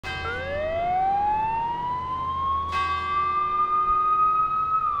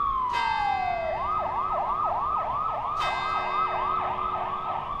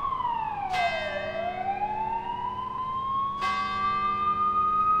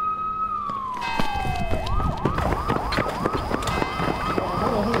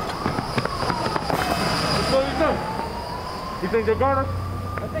You think they got us?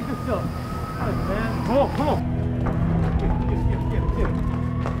 I think they're still. Man. Come on, come on. Get it.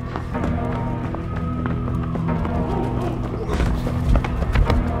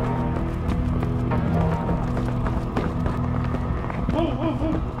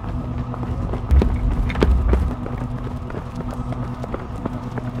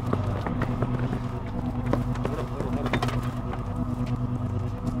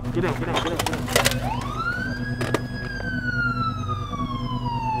 Get in, get in, get in, get in.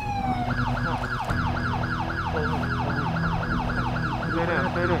 Stay there,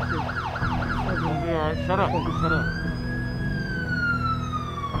 stay there. Don't be alright. Shut up, shut up.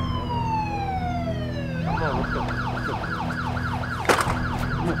 Come on, let's go. Let's go.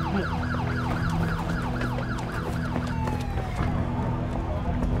 Come on, come on.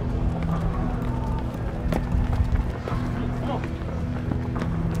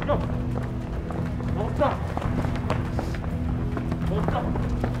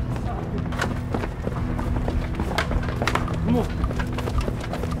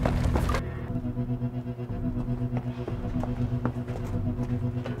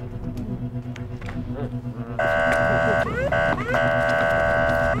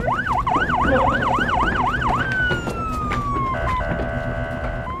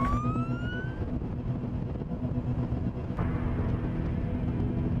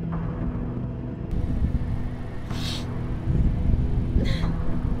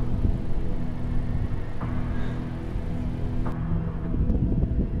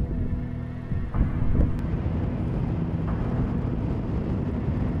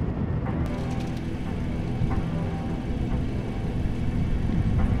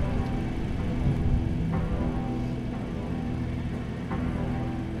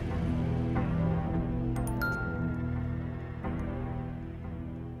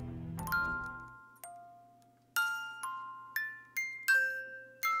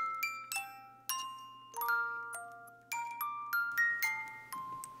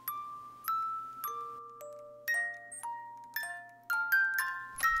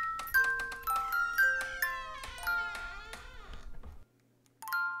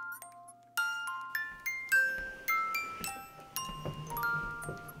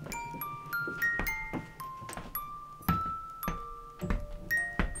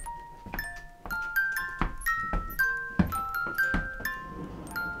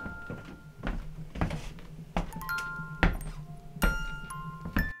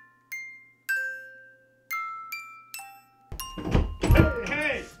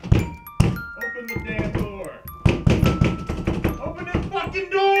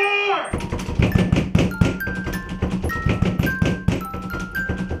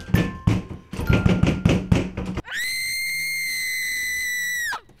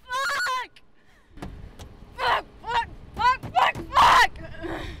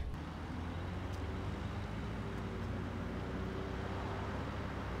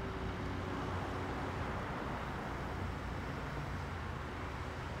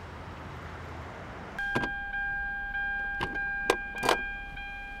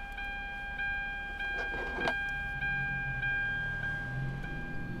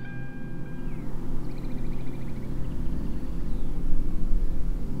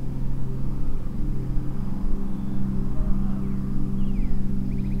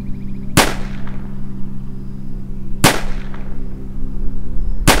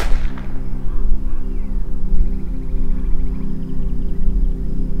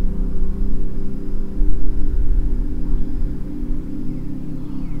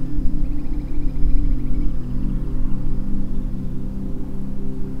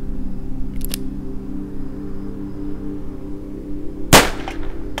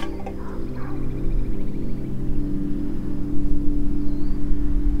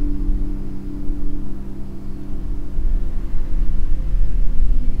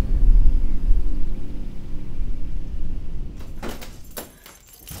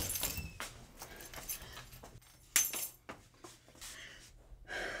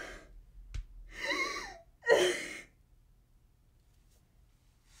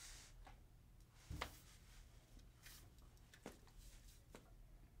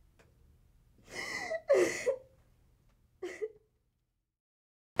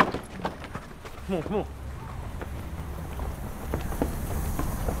 Come on, come on.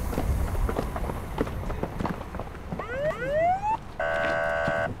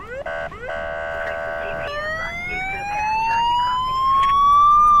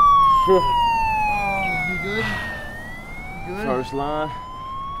 You good? You good? First line,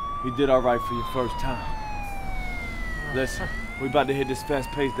 you did all right for your first time. Listen, we about to hit this fast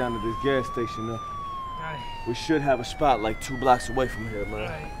pace down to this gas station now. Alright. We should have a spot like 2 blocks away from here, man.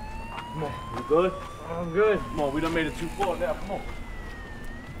 Alright. Come on, you good? I'm good. Come on, we done made it too far now, come on.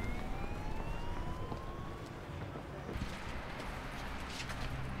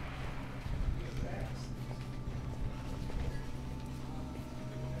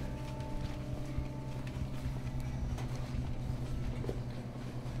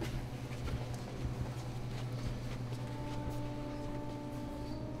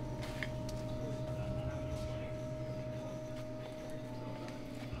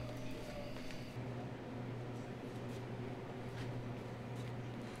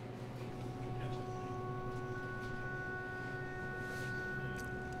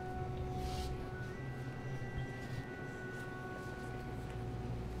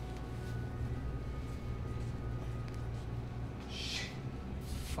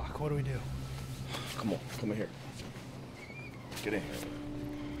 Fuck, what do we do? Come on, come in here. Get in.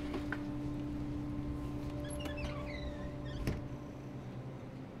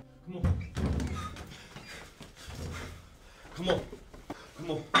 Come on. Come on.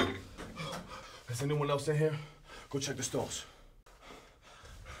 Come on. Is anyone else in here? Go check the stalls.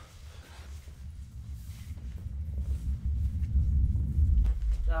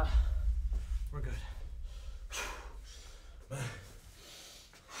 We're good. Man.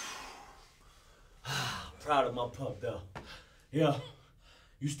 Proud of my pup, though. Yeah,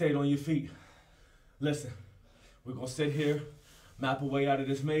 you stayed on your feet. Listen, we're gonna sit here, map a way out of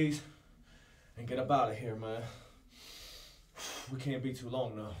this maze, and get up out of here, man. We can't be too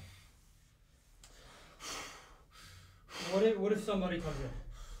long now. What if somebody comes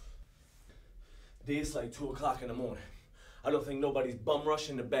in? It's like 2 o'clock in the morning. I don't think nobody's bum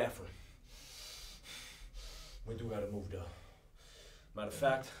rushing the bathroom. We do gotta move, though. Matter of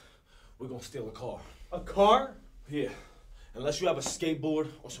fact, we're gonna steal a car. A car? Yeah. Unless you have a skateboard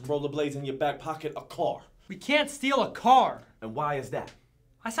or some rollerblades in your back pocket, a car. We can't steal a car. And why is that?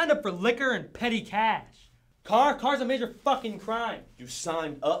 I signed up for liquor and petty cash. Car's a major fucking crime. You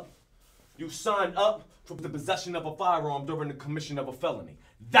signed up? You signed up for the possession of a firearm during the commission of a felony.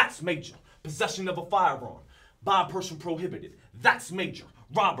 That's major. Possession of a firearm by a person prohibited. That's major.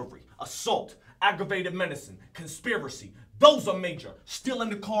 Robbery, assault, aggravated menacing, conspiracy. Those are major. Stealing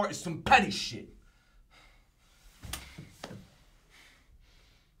the car is some petty shit.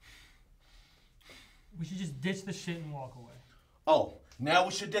 We should just ditch the shit and walk away. Oh, now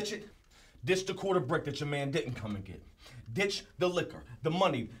we should ditch it? Ditch the quarter brick that your man didn't come and get. Ditch the liquor, the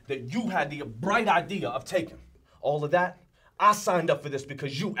money that you had the bright idea of taking. All of that, I signed up for this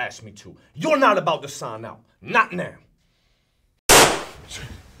because you asked me to. You're not about to sign out. Not now.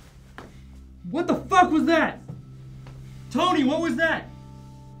 What the fuck was that? Tony, what was that?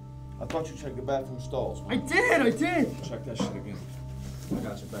 I thought you checked the bathroom stalls. I did. Check that shit again. I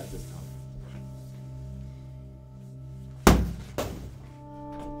got your back this time.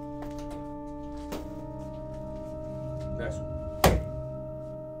 Next one.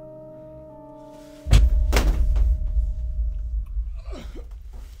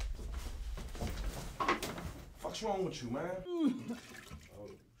 What's wrong with you, man? Oh,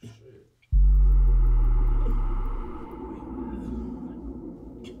 shit.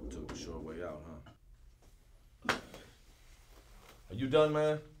 Took a short way out, huh? Are you done,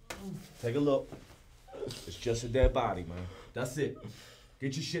 man? Take a look. It's just a dead body, man. That's it.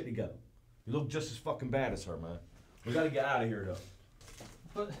 Get your shit together. You look just as fucking bad as her, man. We gotta get out of here, though.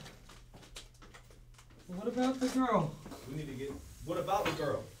 But what about the girl? We need to get... What about the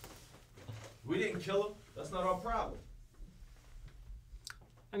girl? We didn't kill her. That's not our problem.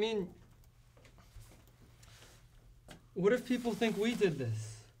 I mean, what if people think we did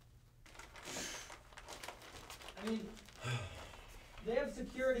this? I mean, they have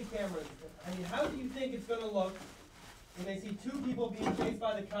security cameras. I mean, how do you think it's gonna look when they see 2 people being chased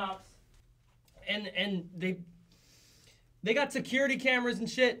by the cops and they got security cameras and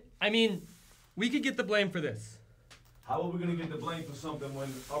shit? I mean, we could get the blame for this. How are we gonna get the blame for something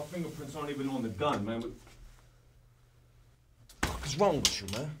when our fingerprints aren't even on the gun, man? What the fuck is wrong with you,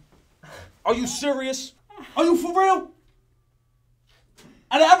 man? Are you serious? Are you for real?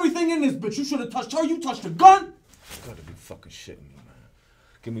 Out of everything in this bitch, you should have touched her. You touched the gun? You gotta be fucking shitting me, man.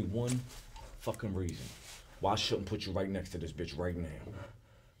 Give me one fucking reason why I shouldn't put you right next to this bitch right now.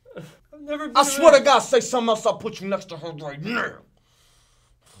 I've never been I swear to God, say something else, I'll put you next to her right now.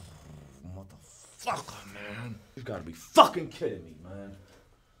 Motherfucker, man. You gotta be fucking kidding me, man.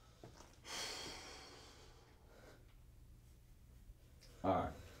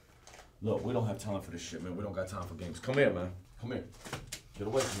 Alright. Look, we don't have time for this shit, man. We don't got time for games. Come here, man. Come here. Get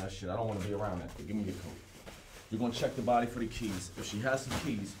away from that shit. I don't want to be around that. Give me your coat. You're gonna check the body for the keys. If she has some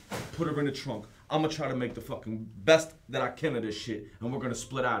keys, put her in the trunk. I'm gonna try to make the fucking best that I can of this shit, and we're gonna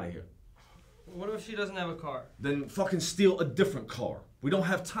split out of here. What if she doesn't have a car? Then fucking steal a different car. We don't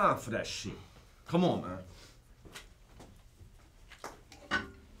have time for that shit. Come on, man.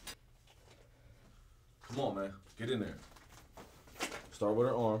 Come on, man. Get in there. Start with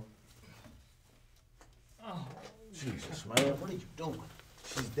her arm. Oh. Jesus, man. What are you doing?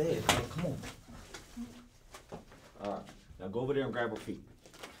 She's dead, man. Come on. All right. Now go over there and grab her feet.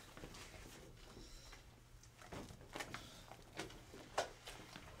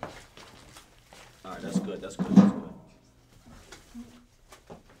 All right, that's good. That's good. That's good.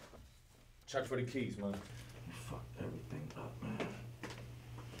 Check for the keys, man. You fucked everything up, man.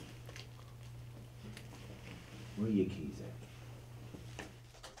 Where are your keys at?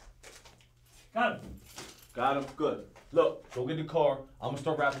 Got it. Got him? Good. Look, go get the car. I'm gonna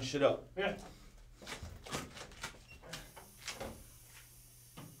start wrapping shit up. Yeah.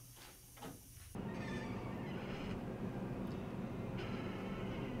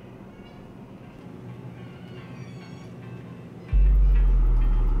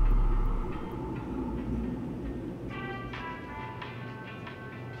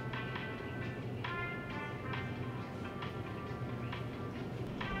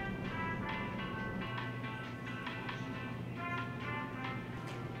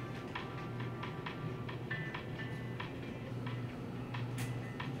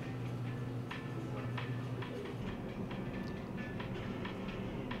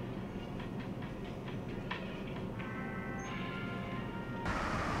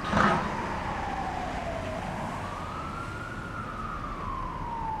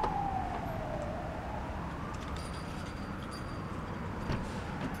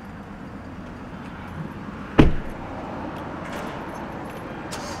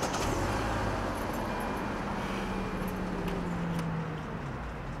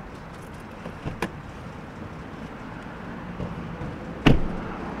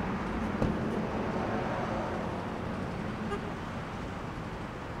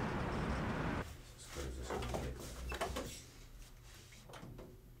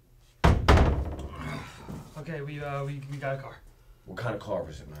 Okay, we got a car. What kind of car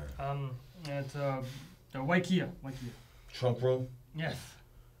is it, man? It's a white Kia. White Kia. Trunk room? Yes.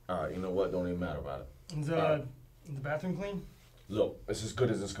 All right, you know what? Don't even matter about it. Is the bathroom clean? Look, it's as good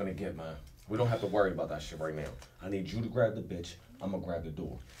as it's gonna get, man. We don't have to worry about that shit right now. I need you to grab the bitch. I'm gonna grab the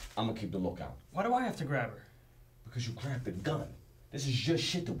door. I'm gonna keep the lookout. Why do I have to grab her? Because you grabbed the gun. This is your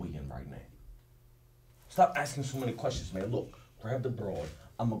shit that we in right now. Stop asking so many questions, man. Look, grab the broad.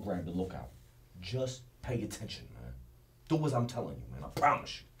 I'm gonna grab the lookout. Just pay attention, man. Do as I'm telling you, man. I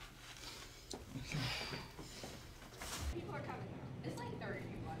promise you. People are coming. It's like 30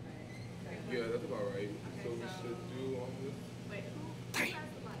 people, right? Yeah, that's about right. Okay, So we so- should do all this. Wait, who has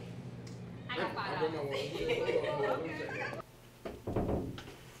the money? I got I bring my $5. wallet. Hold on a second.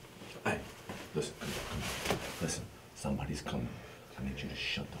 Hey, listen, listen. Somebody's coming. I need you to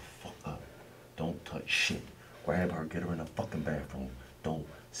shut the fuck up. Don't touch shit. Grab her, get her in the fucking bathroom. Don't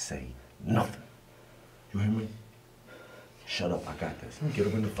say nothing. You hear me? Shut up, I got this. Get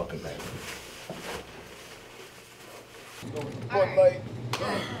her in the fucking bathroom. But like,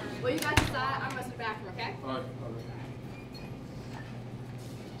 Well, you guys decide. I'm going to the bathroom, okay? alright.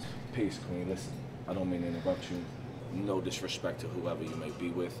 Peace, Queen. Listen, I don't mean to interrupt you. No disrespect to whoever you may be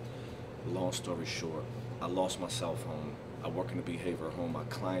with. Long story short, I lost my cell phone. I work in a behavioral home. My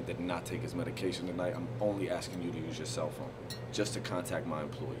client did not take his medication tonight. I'm only asking you to use your cell phone just to contact my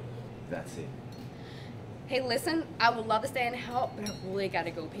employee. That's it. Hey, listen, I would love to stay and help, but I really got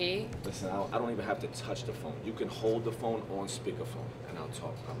to go pee. Listen, I don't even have to touch the phone. You can hold the phone on speakerphone, and I'll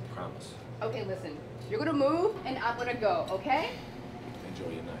talk. I promise. Okay, listen. You're going to move, and I'm going to go, okay? Enjoy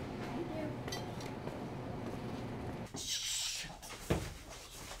your night.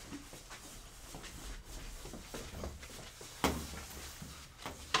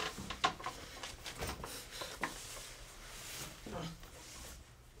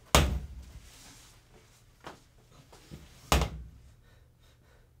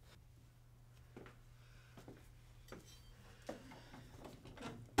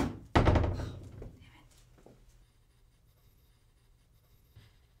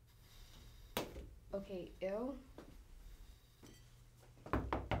 Okay, ew.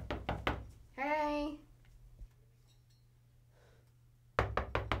 Hey.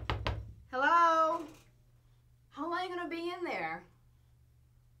 Hello? How long are you gonna be in there?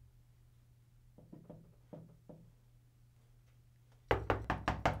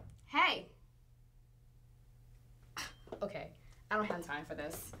 Hey. Okay, I don't have time for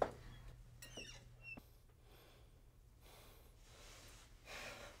this.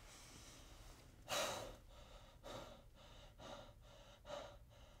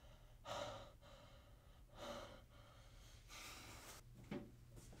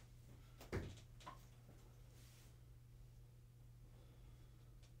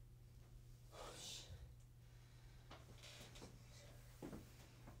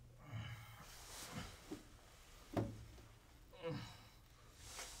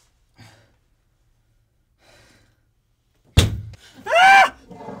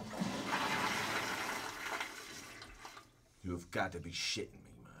 got to be shitting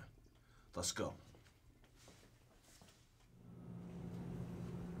me, man. Let's go.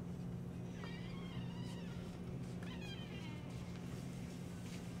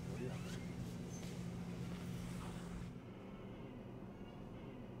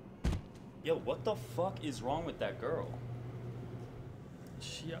 Yo, what the fuck is wrong with that girl?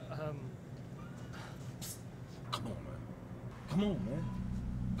 She, Come on, man. Come on, man.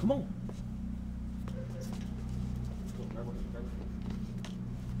 Come on.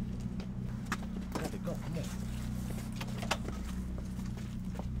 There we go, come on.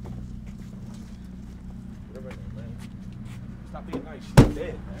 Get her in there, man. Stop being nice, she's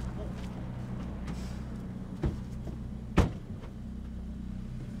dead, man. Come on.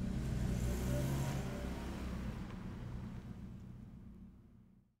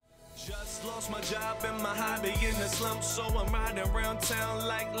 Just lost my job and my hobby in the slump, so I'm riding around town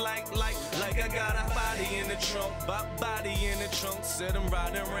like I got a body in the trunk, body in the trunk. Said I'm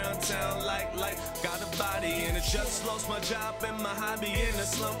riding around town like got a body in the trunk. Just lost my job and my hobby in the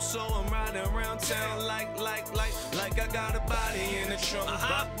slump, so I'm riding around town like I got a body in the trunk,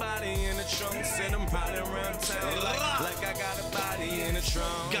 body in the trunk. Said I'm riding around town like I got a body in the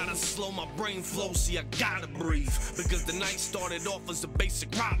trunk. Gotta slow my brain flow, see I gotta breathe, because the night started off as a basic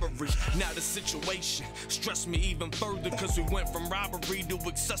robbery. Now the situation stressed me even further, cause we went from robbery to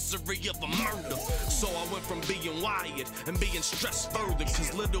accessory of a murder. So I went from being wired and being stressed further,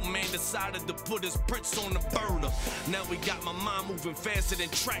 cause little man decided to put his prints on the burner. Now we got my mind moving faster than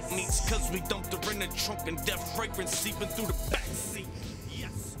track meets, cause we dumped her in the trunk and death fragrance seeping through the backseat.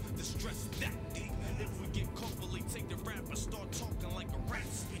 Yes, the stress that deep. If we get comfortably, take the rap and start talking like a rat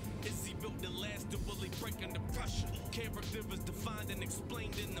speak. Is he built to last, or will he break under pressure? Character is defined and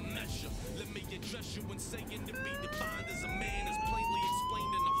explained in the measure. Let me address you when saying to be defined as a man is plainly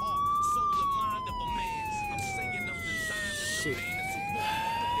explained in the heart, soul, and mind of a man. I'm saying I'm designed as a man that's a woman.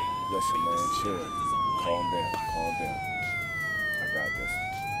 Listen, man, chill. Calm down, calm down. I got this.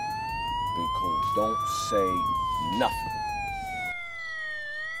 Be cool. Don't say nothing.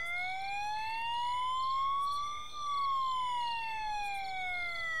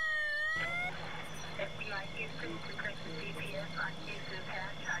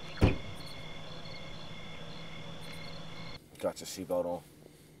 Got your seatbelt on?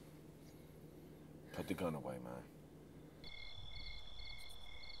 Put the gun away, man.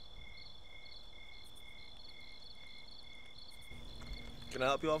 Can I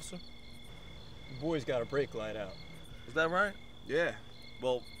help you, officer? The boy's got a brake light out. Is that right? Yeah.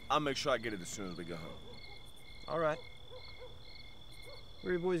 Well, I'll make sure I get it as soon as we go home. All right.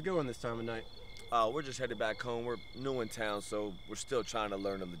 Where are you boys going this time of night? We're just headed back home. We're new in town, so we're still trying to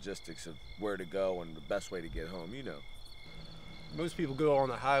learn the logistics of where to go and the best way to get home, you know. Most people go on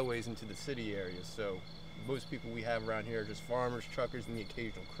the highways into the city areas, so most people we have around here are just farmers, truckers, and the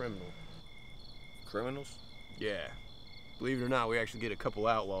occasional criminal. Criminals? Yeah. Believe it or not, we actually get a couple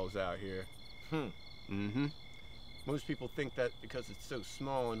outlaws out here. Mm-hmm. Most people think that because it's so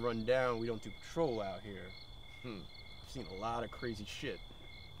small and run down, we don't do patrol out here. I've seen a lot of crazy shit.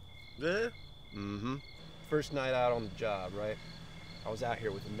 Yeah? Mm-hmm. First night out on the job, right? I was out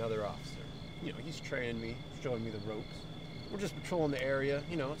here with another officer. You know, he's training me, showing me the ropes. We're just patrolling the area,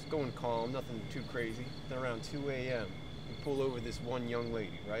 you know, it's going calm, nothing too crazy. Then around 2 a.m., we pull over this one young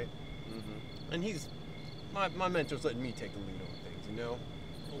lady, right? And my mentor's letting me take the lead on things, you know?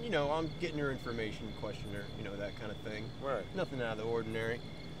 And, you know, I'm getting her information, questioning her, you know, that kind of thing. Right. Nothing out of the ordinary.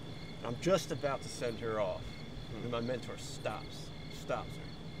 And I'm just about to send her off. And my mentor stops her.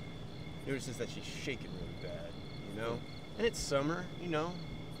 Notices that she's shaking really bad, you know? And it's summer, you know?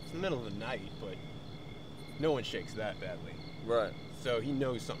 It's the middle of the night, but no one shakes that badly. Right. So he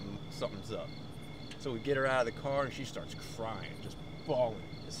knows something's up. So we get her out of the car and she starts crying, just bawling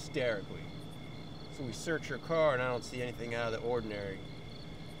hysterically. So we search her car and I don't see anything out of the ordinary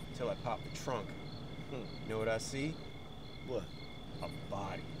until I pop the trunk. You know what I see? What? A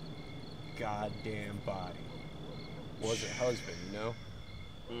body. Goddamn body. Was her husband, you know?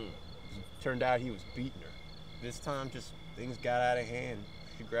 Turned out he was beating her. This time, just things got out of hand.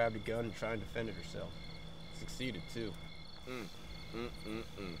 She grabbed a gun and tried to defend herself. Succeeded, too.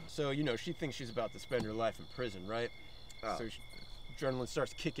 So, you know, she thinks she's about to spend her life in prison, right? Oh. So adrenaline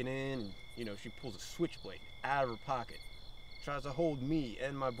starts kicking in, and, you know, she pulls a switchblade out of her pocket. Tries to hold me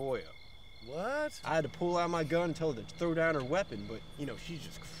and my boy up. What? I had to pull out my gun and tell her to throw down her weapon, but, you know, she's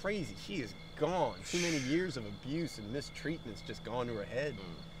just crazy. She is gone. Too many years of abuse and mistreatment's just gone to her head.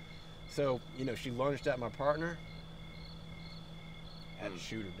 So, you know, she lunged at my partner. Had to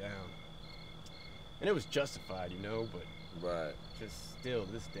shoot her down. And it was justified, you know, but Right. just still,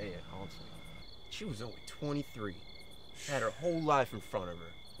 this day, it haunts me. She was only 23. Had her whole life in front of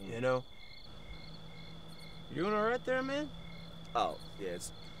her, you know? You doing all right there, man? Oh, yeah,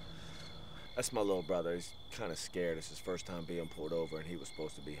 that's my little brother. He's kind of scared. It's his first time being pulled over, and he was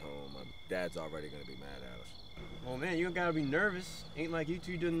supposed to be home. My dad's already gonna be mad at us. Well, man, you don't gotta be nervous. Ain't like you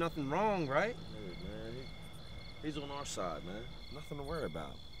two doing nothing wrong, right? Dude, man, he's on our side, man. Nothing to worry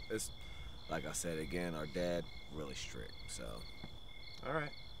about. It's, like I said again, our dad really strict, so. All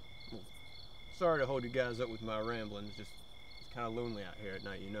right. Well, sorry to hold you guys up with my ramblings. It's kind of lonely out here at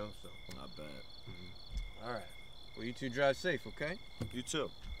night, you know, so. Not bad. All right. Well, you two drive safe, okay? You too.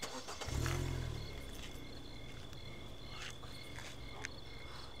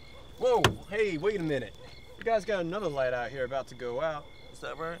 Whoa, hey, wait a minute. You guys got another light out here about to go out. Is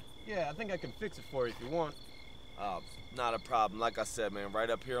that right? Yeah, I think I can fix it for you if you want. Not a problem. Like I said, man, right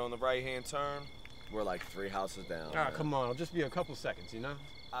up here on the right-hand turn, we're like 3 houses down. All right, come on. It'll just be a couple seconds, you know?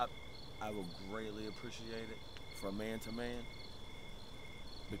 I will greatly appreciate it from man to man.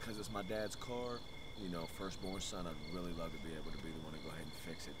 Because it's my dad's car, you know, firstborn son, I'd really love to be able to be the one to go ahead and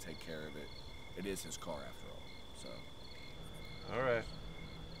fix it, take care of it. It is his car after all, so. All right.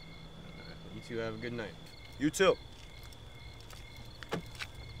 You two have a good night. You too.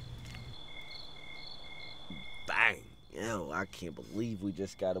 Bang. Yo, I can't believe we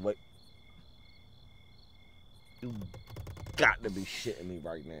just got away. You got to be shitting me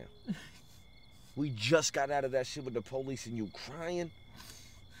right now. We just got out of that shit with the police and you crying?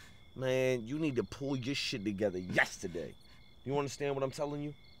 Man, you need to pull your shit together yesterday. You understand what I'm telling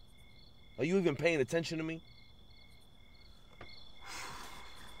you? Are you even paying attention to me?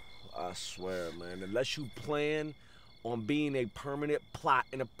 I swear, man, unless you plan on being a permanent plot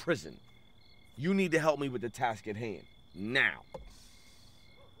in a prison, you need to help me with the task at hand. Now.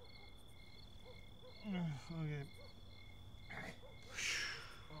 Okay.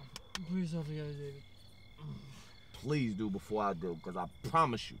 Please don't forget it, David. Please do before I do, because I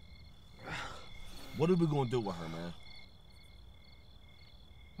promise you. What are we going to do with her, man?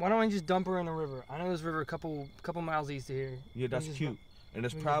 Why don't I just dump her in the river? I know this river a couple miles east of here. Yeah, that's cute. And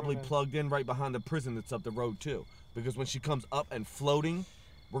it's probably plugged in right behind the prison that's up the road, too. Because when she comes up and floating,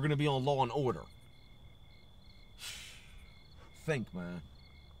 we're going to be on Law and Order. Think, man.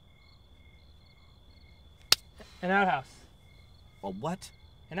 An outhouse. A what?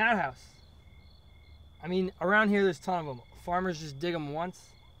 An outhouse. I mean, around here there's a ton of them. Farmers just dig them once,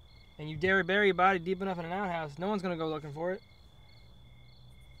 and you dare bury your body deep enough in an outhouse, no one's going to go looking for it.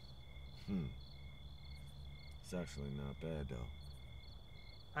 It's actually not bad, though.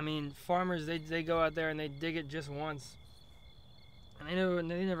 I mean, farmers, they go out there and they dig it just once. And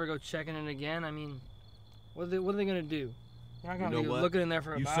they never go checking it again. I mean, what are they going to do? They're not going to be looking in there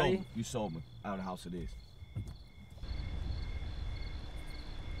for a body. You sold me. Outhouse it is.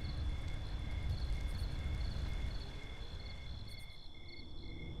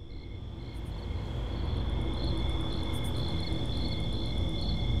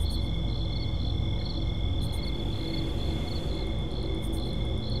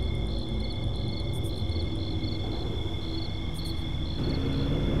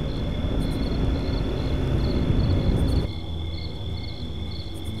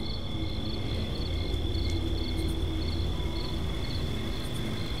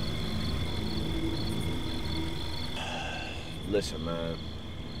 Listen, man.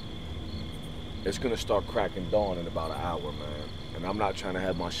 It's gonna start cracking dawn in about an hour, man. And I'm not trying to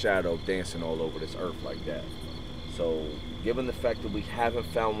have my shadow dancing all over this earth like that. So, given the fact that we haven't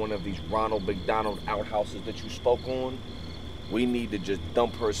found one of these Ronald McDonald outhouses that you spoke on, we need to just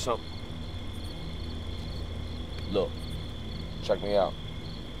dump her something. Look, check me out.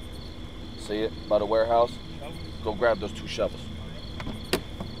 See it by the warehouse? Go grab those 2 shovels.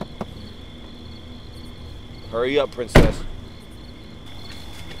 Hurry up, princess.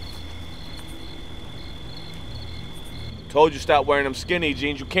 Told you stop wearing them skinny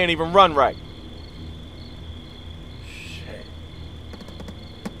jeans. You can't even run right. Shit.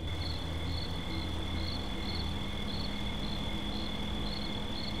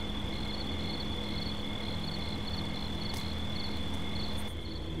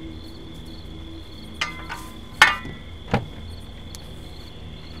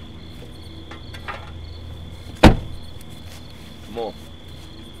 Come on.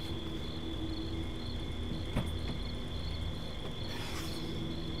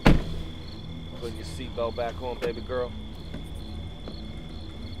 Putting your seatbelt back on, baby girl.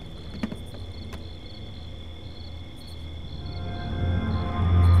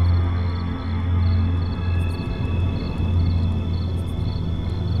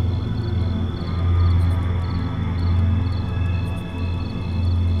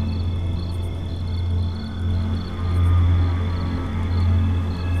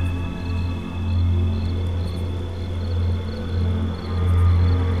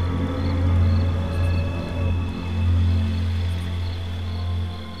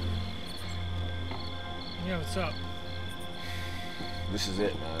 What's up? This is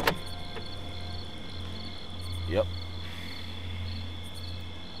it, man. Yep.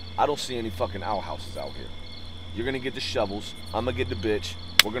 I don't see any fucking outhouses out here. You're gonna get the shovels, I'm gonna get the bitch,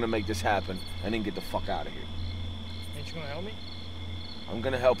 we're gonna make this happen, and then get the fuck out of here. Ain't you gonna help me? I'm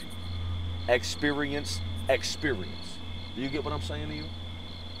gonna help you. Experience. Do you get what I'm saying to you?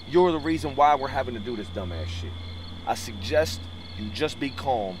 You're the reason why we're having to do this dumbass shit. I suggest you just be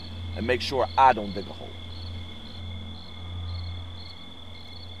calm and make sure I don't dig a hole.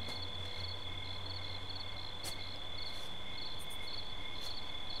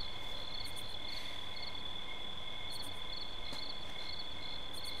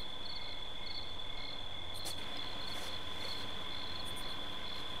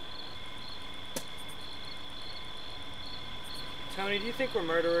 Tony, do you think we're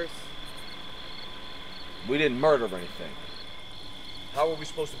murderers? We didn't murder anything. How are we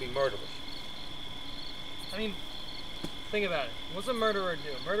supposed to be murderers? I mean, think about it. What's a murderer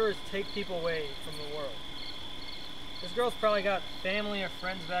do? Murderers take people away from the world. This girl's probably got family or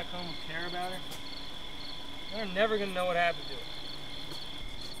friends back home who care about her. They're never gonna know what happened to her.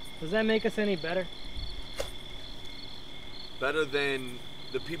 Does that make us any better? Better than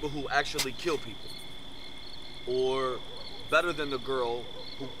the people who actually kill people. Or better than the girl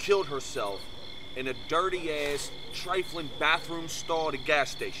who killed herself in a dirty-ass, trifling bathroom stall at a gas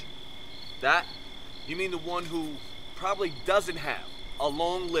station. That? You mean the one who probably doesn't have a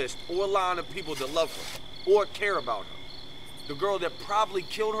long list or a line of people that love her or care about her. The girl that probably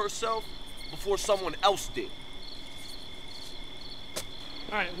killed herself before someone else did.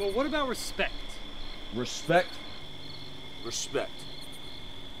 Alright, well, what about respect? Respect? Respect.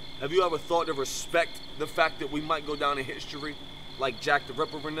 Have you ever thought to respect the fact that we might go down in history like Jack the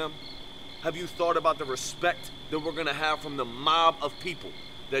Ripper and them? Have you thought about the respect that we're gonna have from the mob of people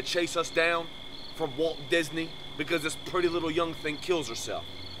that chase us down from Walt Disney because this pretty little young thing kills herself?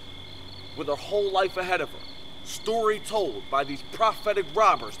 With her whole life ahead of her, story told by these prophetic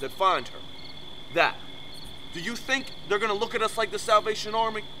robbers that find her. That. Do you think they're gonna look at us like the Salvation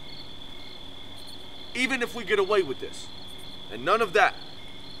Army? Even if we get away with this, and none of that,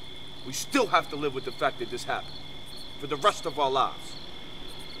 we still have to live with the fact that this happened for the rest of our lives.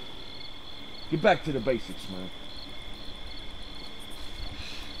 Get back to the basics, man.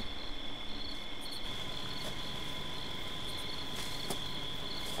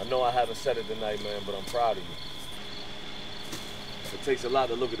 I know I haven't said it tonight, man, but I'm proud of you. It takes a lot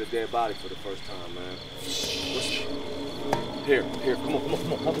to look at a dead body for the first time, man. Here, come on.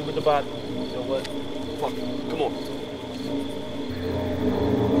 Help me with the body. You know what? Fuck it. Come on.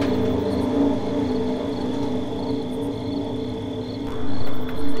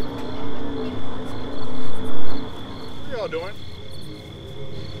 What are y'all doing?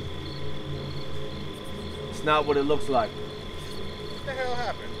 It's not what it looks like. What the hell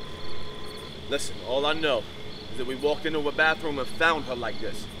happened? Listen, all I know is that we walked into a bathroom and found her like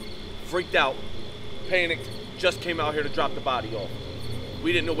this. Freaked out, panicked, just came out here to drop the body off.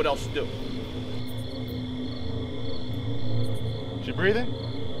 We didn't know what else to do. She breathing?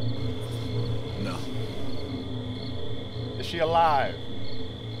 No. Is she alive?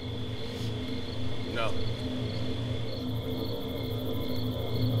 No.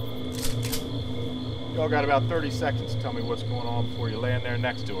 Y'all got about 30 seconds to tell me what's going on before you land there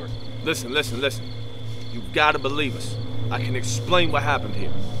next to her. Listen. You gotta believe us. I can explain what happened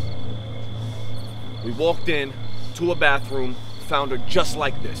here. We walked in to a bathroom, found her just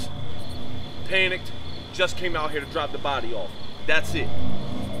like this. Panicked, just came out here to drop the body off. That's it.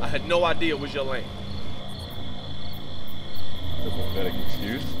 I had no idea it was your lane. That's a pathetic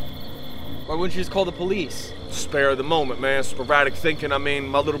excuse. Why wouldn't you just call the police? Spare of the moment, man. Sporadic thinking. I mean,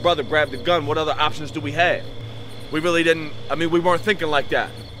 my little brother grabbed the gun. What other options do we have? We really didn't, we weren't thinking like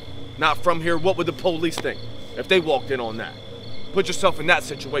that. Not from here. What would the police think if they walked in on that? Put yourself in that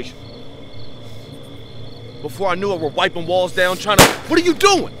situation. Before I knew it, we're wiping walls down, trying to... What are you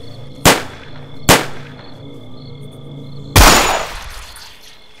doing?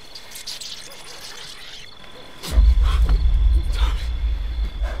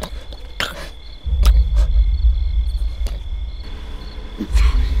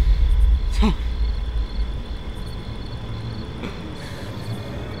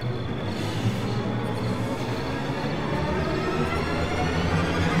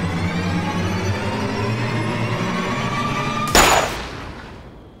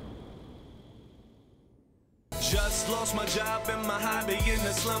 just lost my job and my hobby in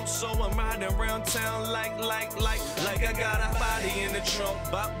the slump, so I'm riding around town like I got a body in the trunk,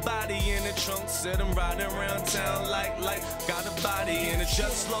 body in the trunk. Said I'm riding around town like got a body in the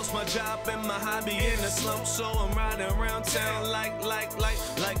trunk. Just lost my job and my hobby in the slump, so I'm riding around town like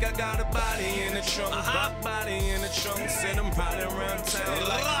I got a body in the trunk, body in the trunk. Said I'm riding around town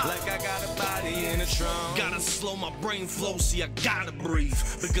like I got a body in the trunk. Gotta slow my brain flow, see I gotta breathe,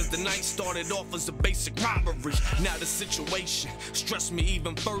 because the night started off as a basic robbery. Now the situation stressed me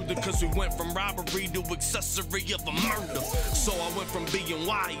even further, cause we went from robbery to accessory of a murder. So I went from being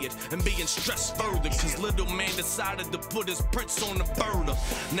wired and being stressed further, cause little man decided to put his prints on the burner.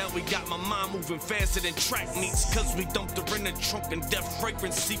 Now we got my mind moving faster than track meets, cause we dumped her in the trunk and death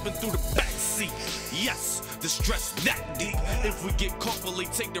fragrance seeping through the back seat. Yes, the stress that deep. If we get caught, will he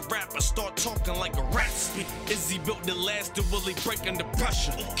take the rap and start talking like a rat speak? Is he built to last, or will he break under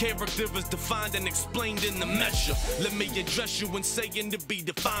pressure? Character is defined and explained in the measure. Let me address you when saying to be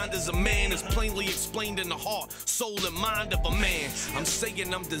defined as a man is plainly explained in the heart, soul, and mind of a man. I'm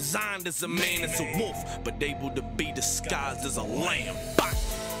saying I'm designed as a man, as a wolf, but able to be disguised as a lamb. Bye.